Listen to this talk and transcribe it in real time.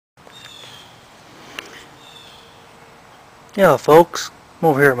Yeah, folks, I'm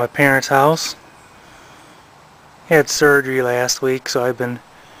over here at my parents' house. Had surgery last week, so I've been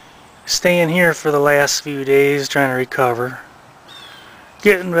staying here for the last few days trying to recover.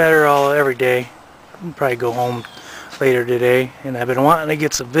 Getting better every day. I'll probably go home later today, and I've been wanting to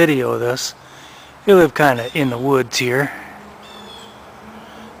get some video of this. We live kind of in the woods here,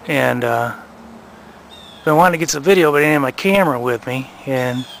 and been wanting to get some video, but I didn't have my camera with me,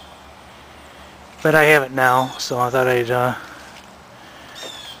 but I have it now, so I thought I'd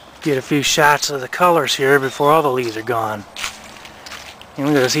get a few shots of the colors here before all the leaves are gone. And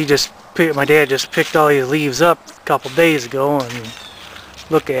look at this, my dad just picked all these leaves up a couple days ago, and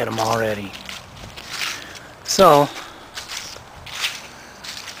look at them already. So,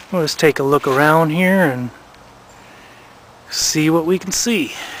 we'll just take a look around here and see what we can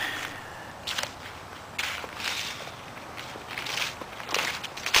see.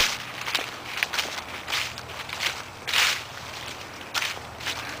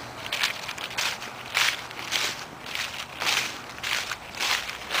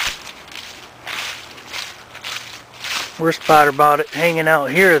 Worst part about it hanging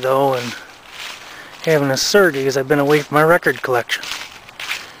out here though and having a surgery is I've been away from my record collection.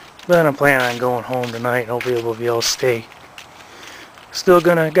 But I'm planning on going home tonight and hopefully we'll be able to stay. Still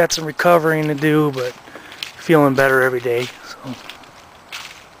got some recovering to do, but feeling better every day. So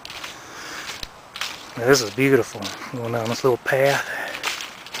now, this is beautiful. Going down this little path.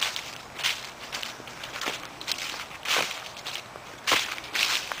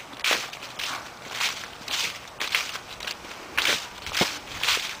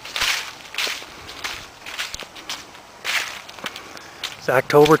 It's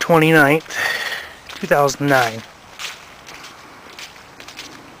October 29th, 2009.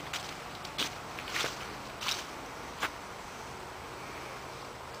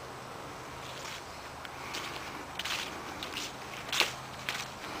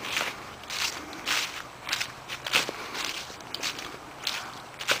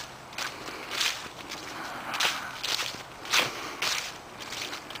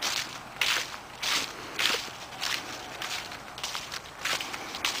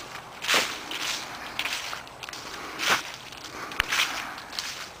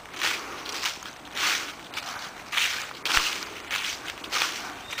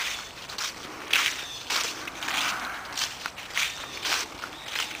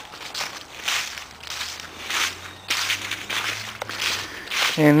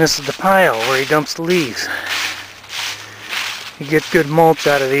 And this is the pile where he dumps the leaves. You get good mulch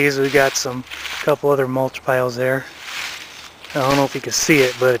out of these. We got a couple other mulch piles there. I don't know if you can see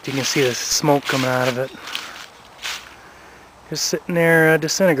it, but you can see the smoke coming out of it. Just sitting there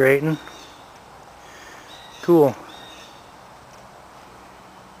disintegrating. Cool.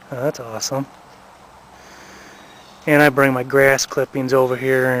 Oh, that's awesome. And I bring my grass clippings over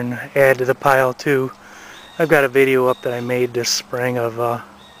here and add to the pile too. I've got a video up that I made this spring of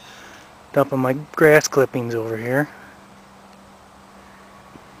dumping my grass clippings over here.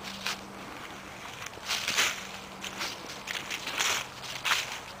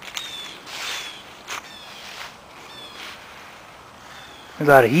 There's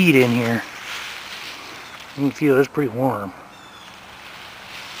a lot of heat in here. You can feel it's pretty warm.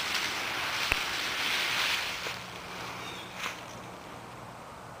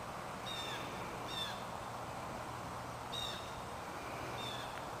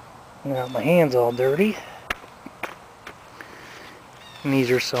 Now my hand's all dirty. And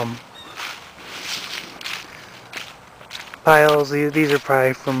these are some piles. These are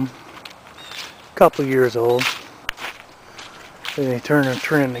probably from a couple years old. They turn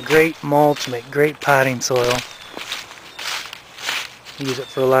into great mulch, make great potting soil. Use it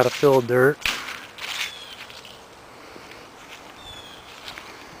for a lot of fill dirt.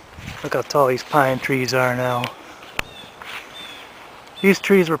 Look how tall these pine trees are now. These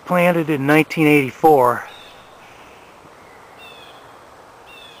trees were planted in 1984.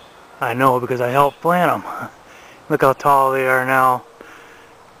 I know because I helped plant them. Look how tall they are now.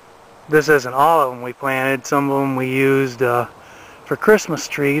 This isn't all of them we planted. Some of them we used for Christmas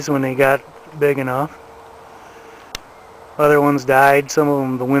trees when they got big enough. Other ones died. Some of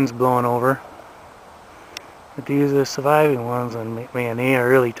them the wind's blowing over. But these are the surviving ones, and man, they are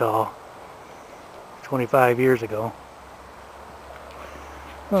really tall. 25 years ago.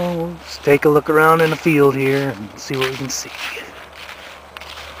 Well, we'll just take a look around in the field here and see what we can see.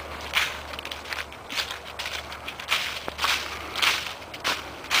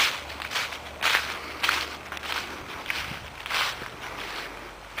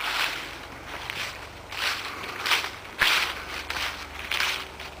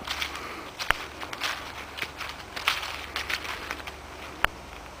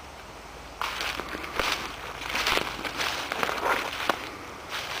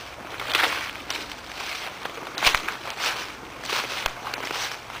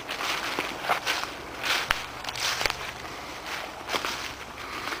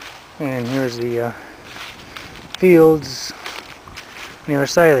 And here's the fields on the other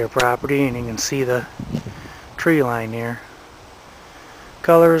side of their property, and you can see the tree line here.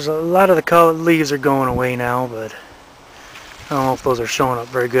 Colors, a lot of the leaves are going away now, but I don't know if those are showing up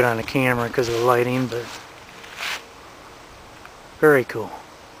very good on the camera because of the lighting, but very cool.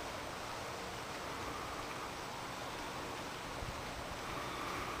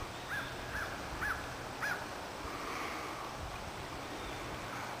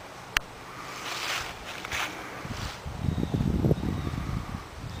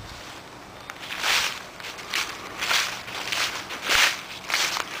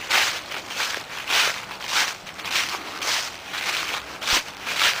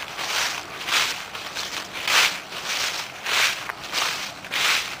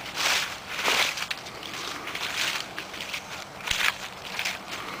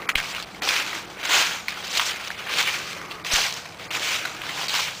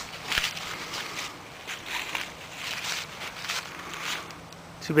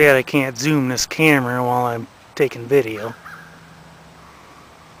 Too bad I can't zoom this camera while I'm taking video.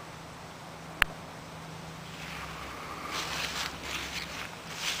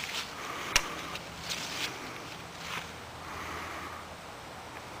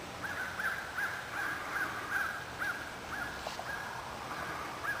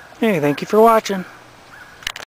 Hey, thank you for watching.